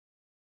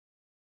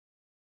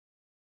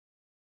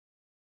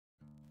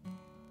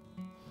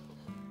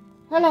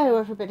Hello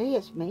everybody,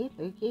 it's me,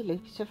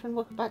 Lucy and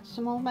welcome back to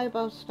some more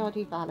mobile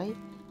Stardew Valley.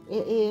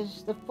 It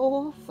is the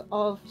 4th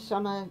of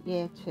summer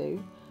year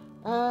 2,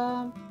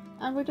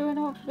 and we're doing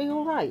actually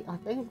alright. I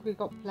think we've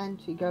got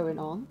plenty going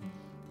on,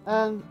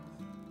 and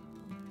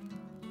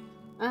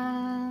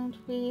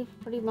we've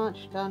pretty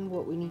much done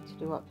what we need to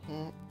do up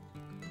here.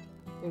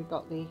 We've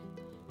got the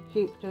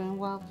coop doing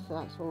well, so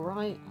that's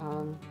alright.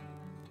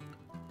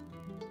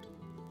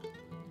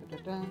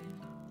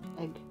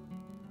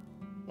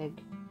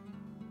 Egg,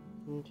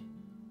 and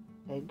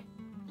egg.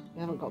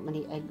 We haven't got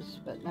many eggs,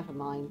 but never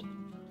mind.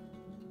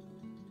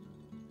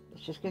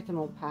 Let's just give them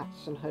all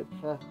pats and hope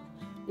for...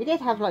 We did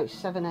have like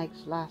 7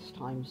 eggs last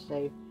time,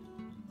 so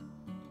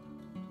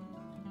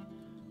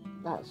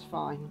that's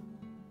fine.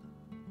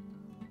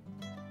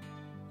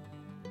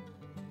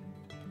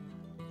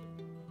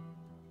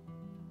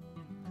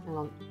 Hang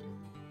on.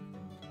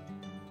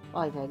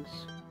 5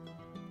 eggs.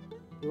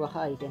 You were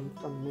hiding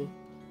from me.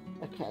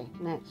 Okay,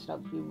 next up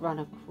we run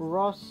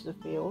across the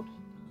field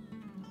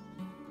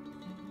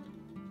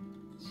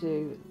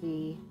to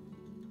the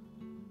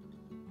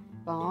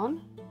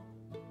barn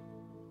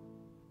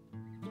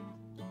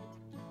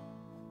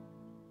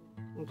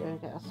and go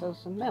and get ourselves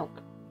some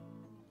milk.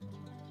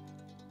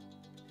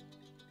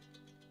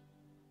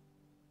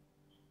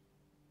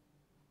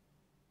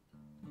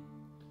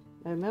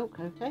 No milk,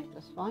 okay,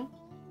 that's fine.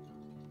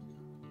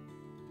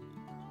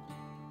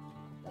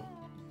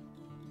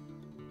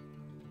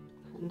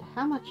 And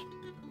how much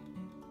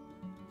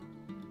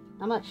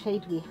hay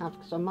do we have?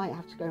 Because I might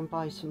have to go and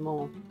buy some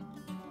more.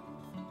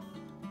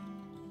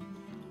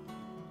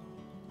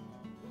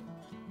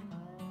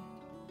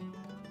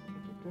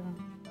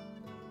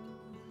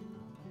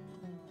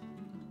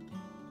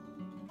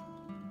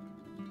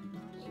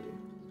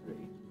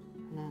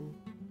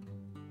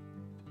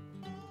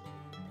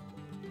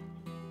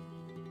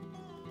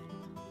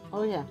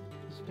 Oh yeah,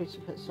 I'm supposed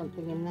to put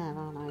something in there,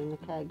 aren't I, in the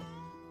keg?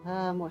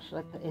 What should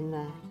I put in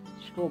there?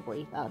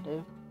 Strawberry, that'll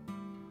do.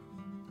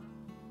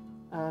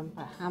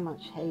 But how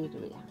much hay do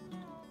we have?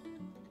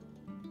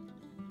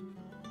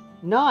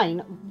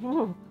 9?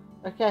 Ooh,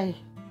 okay.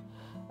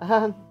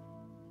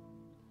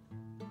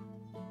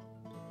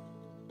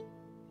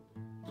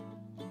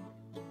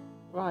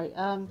 Right,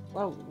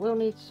 well, we'll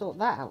need to sort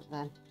that out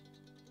then.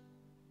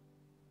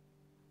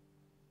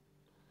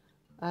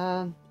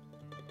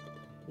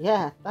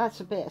 Yeah,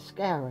 that's a bit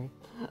scary.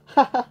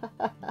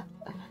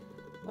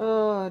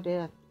 Oh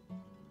dear.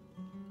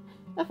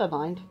 Never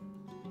mind.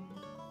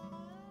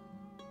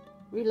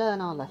 We learn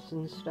our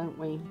lessons, don't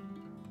we?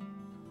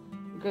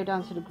 We'll go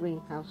down to the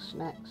greenhouse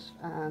next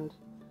and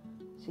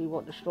see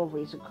what the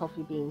strawberries and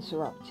coffee beans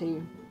are up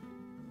to.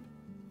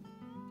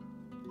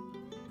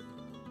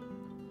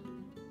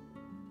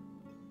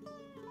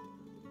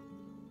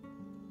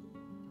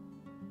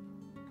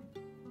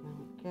 There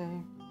we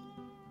go.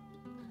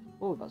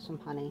 Oh, we've got some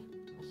honey.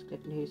 That's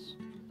good news.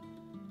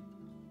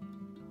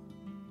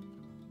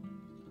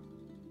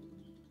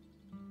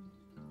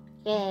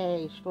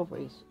 Yay,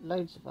 strawberries.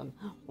 Loads of them.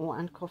 Oh,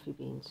 and coffee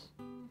beans.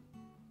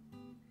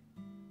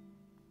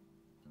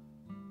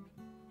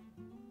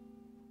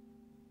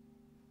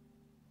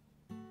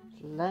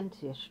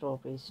 Plenty of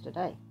strawberries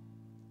today.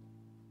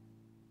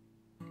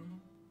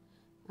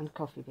 And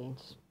coffee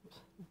beans.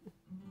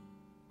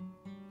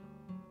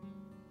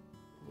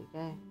 There we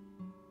go.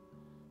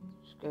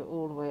 Just go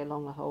all the way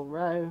along the whole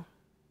row.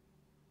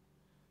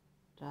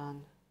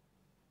 Done.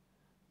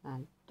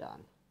 And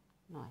done.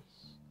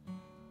 Nice.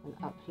 And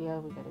up here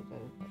we gotta go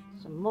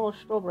get some more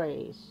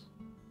strawberries.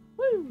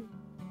 Woo!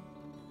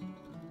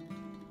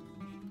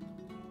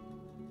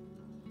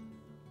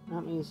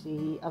 That means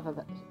the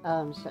other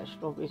set of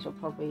strawberries will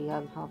probably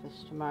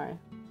harvest tomorrow.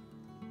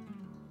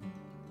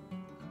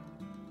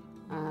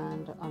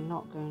 And I'm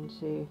not going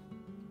to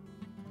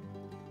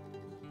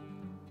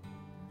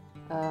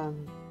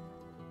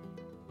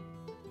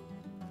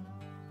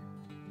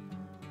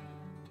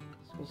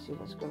let's see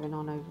what's going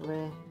on over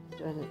here.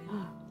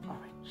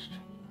 Orange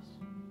trees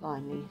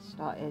finally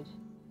started.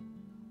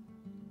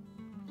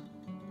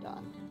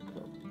 Done.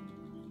 Cool.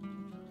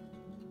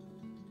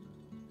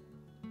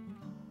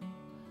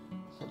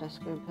 So let's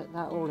go and put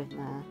that all in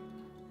there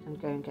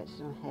and go and get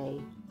some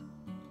hay.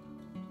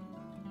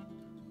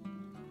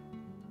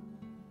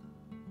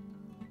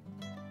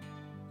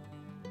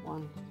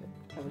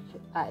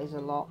 That is a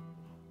lot.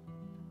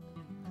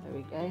 There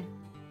we go.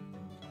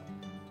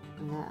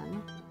 And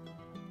then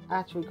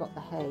after we got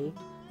the hay,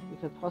 we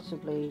could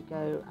possibly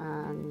go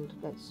and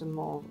get some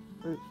more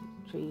fruit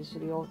trees for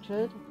the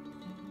orchard.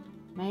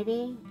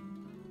 Maybe?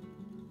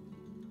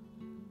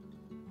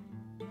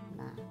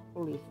 Nah,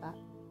 we'll leave that.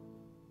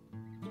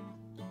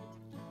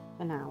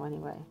 For now,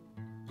 anyway.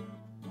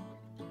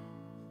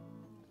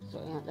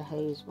 Sorting out the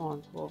hay is more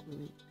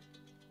important.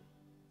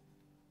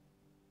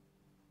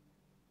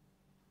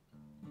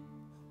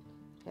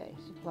 Okay,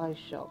 supply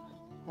shop.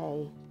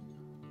 Hay.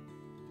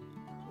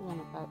 We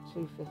want about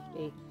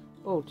 250.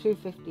 Oh,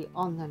 250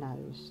 on the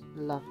nose.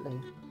 Lovely.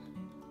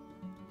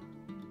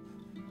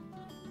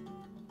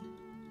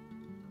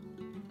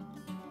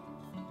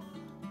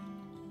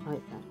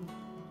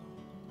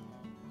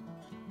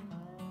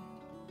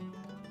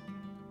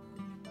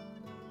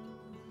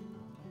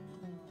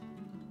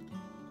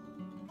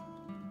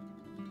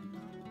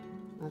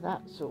 Now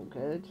that's all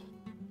good.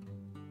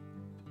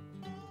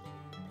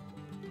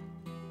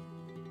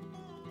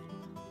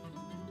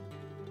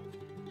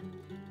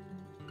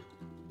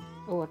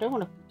 Oh, I don't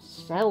want to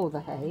sell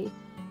the hay.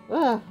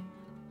 Ugh.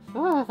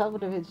 Oh, that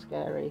would have been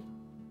scary.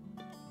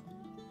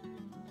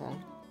 Okay.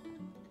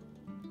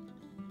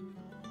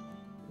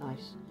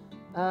 Nice.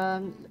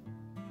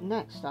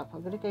 Next up,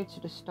 I'm going to go to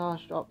the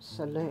Stardew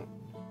Saloon.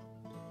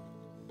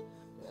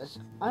 Because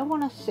I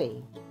want to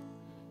see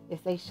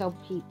if they sell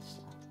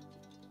pizza.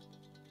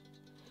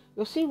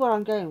 You'll see where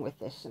I'm going with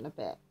this in a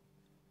bit.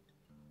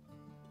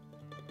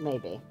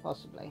 Maybe,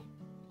 possibly.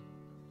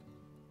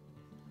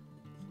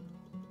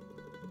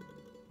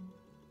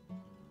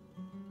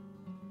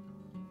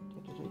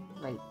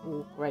 Great,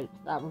 oh great,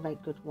 that would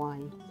make good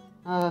wine.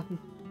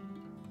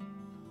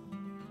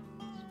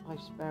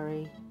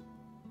 Spiceberry.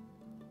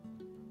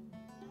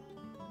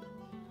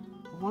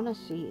 I want to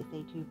see if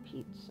they do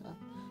pizza.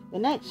 The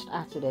next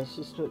after this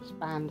is to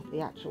expand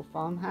the actual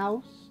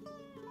farmhouse.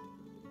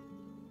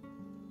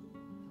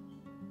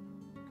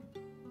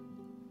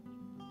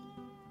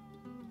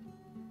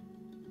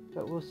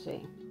 But we'll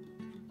see.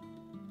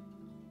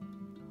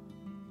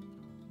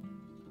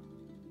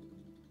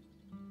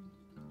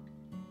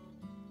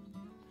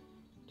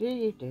 Do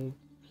you do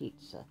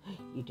pizza?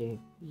 You do.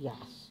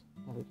 Yes.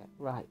 There we go.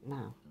 Right,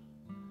 now.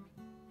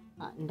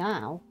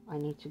 Now I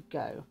need to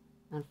go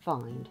and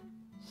find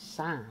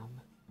Sam.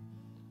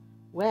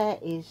 Where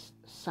is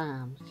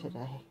Sam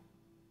today?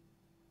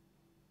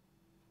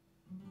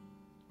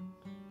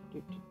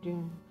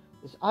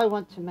 Because I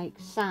want to make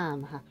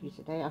Sam happy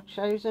today. I've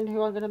chosen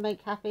who I'm going to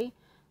make happy.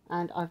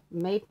 And I've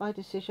made my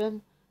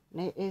decision.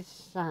 And it is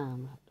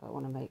Sam that I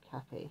want to make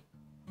happy.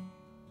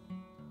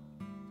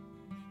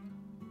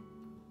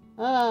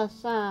 Ah,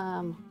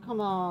 Sam,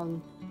 come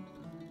on.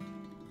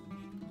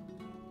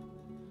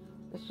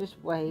 Let's just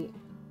wait.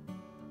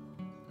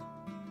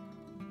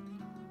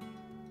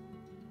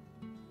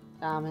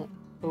 Damn it.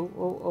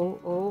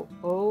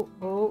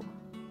 Oh.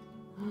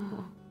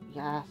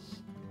 Yes.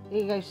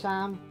 Here you go,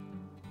 Sam.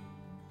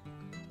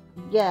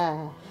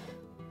 Yeah.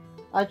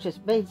 I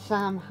just made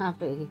Sam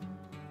happy.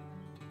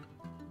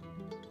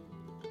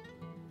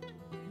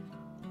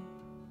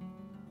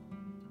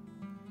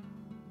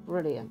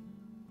 Brilliant.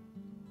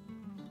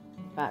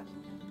 In fact,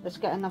 let's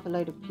get another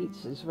load of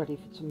pizzas ready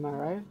for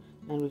tomorrow,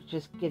 and we'll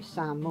just give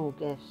Sam more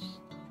gifts.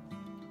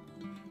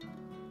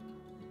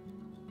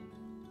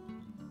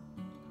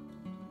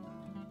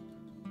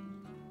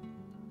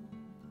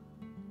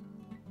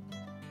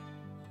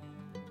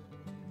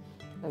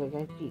 There we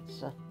go,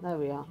 pizza. There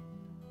we are.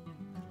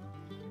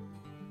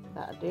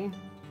 That'll do.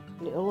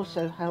 And it'll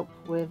also help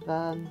with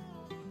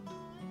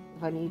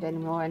if I need any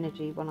more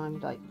energy when I'm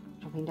like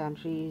chopping down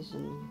trees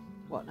and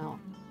whatnot.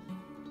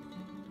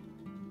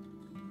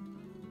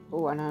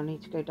 Oh, and I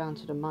need to go down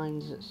to the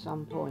mines at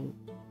some point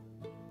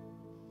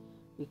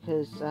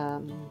because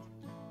I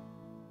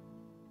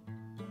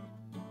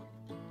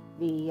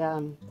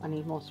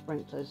need more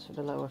sprinklers for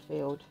the lower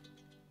field.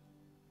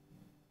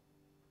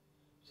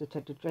 So to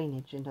the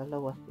drainage in the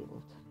lower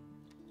field.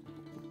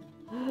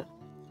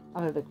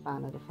 I'm a big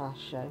fan of the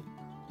fast show.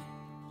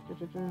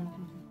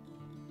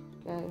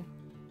 Go,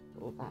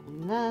 all that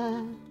in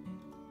there.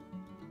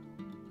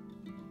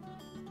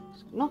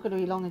 It's not going to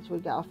be long until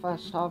we get our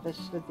first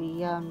harvest of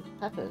the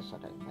peppers, I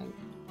don't think.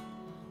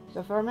 So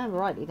if I remember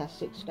rightly, that's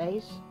 6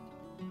 days.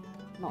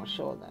 Not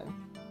sure though.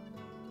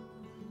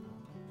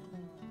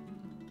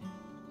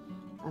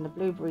 And the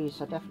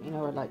blueberries I definitely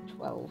know are like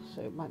 12,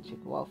 so it might take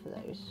a while for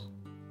those.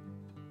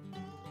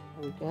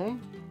 There we go.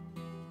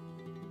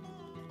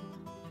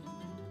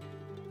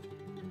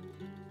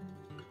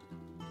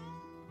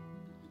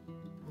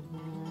 And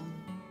then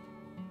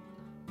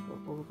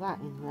put all that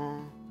in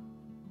there.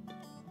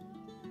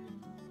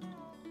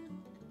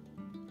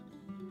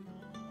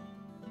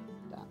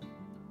 Done.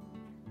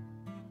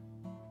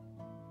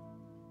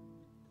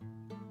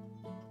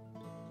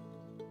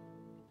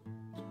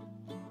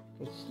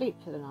 Go to sleep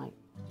for the night.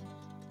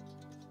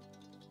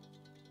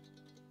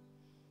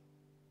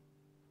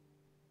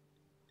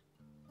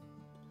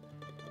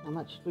 How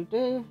much did we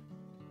do?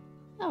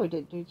 No, we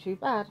didn't do too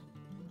bad.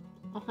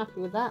 I'm happy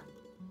with that.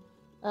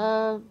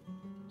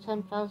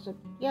 10,000.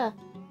 Yeah,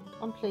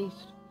 I'm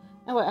pleased.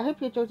 Anyway, I hope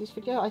you enjoyed this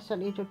video. I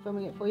certainly enjoyed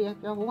filming it for you.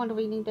 You have a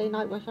wonderful evening, day,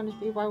 night, where you want to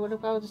be, where I would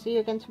have to see you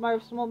again tomorrow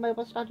for some more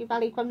mobile Stardew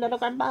Valley.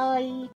 Bye.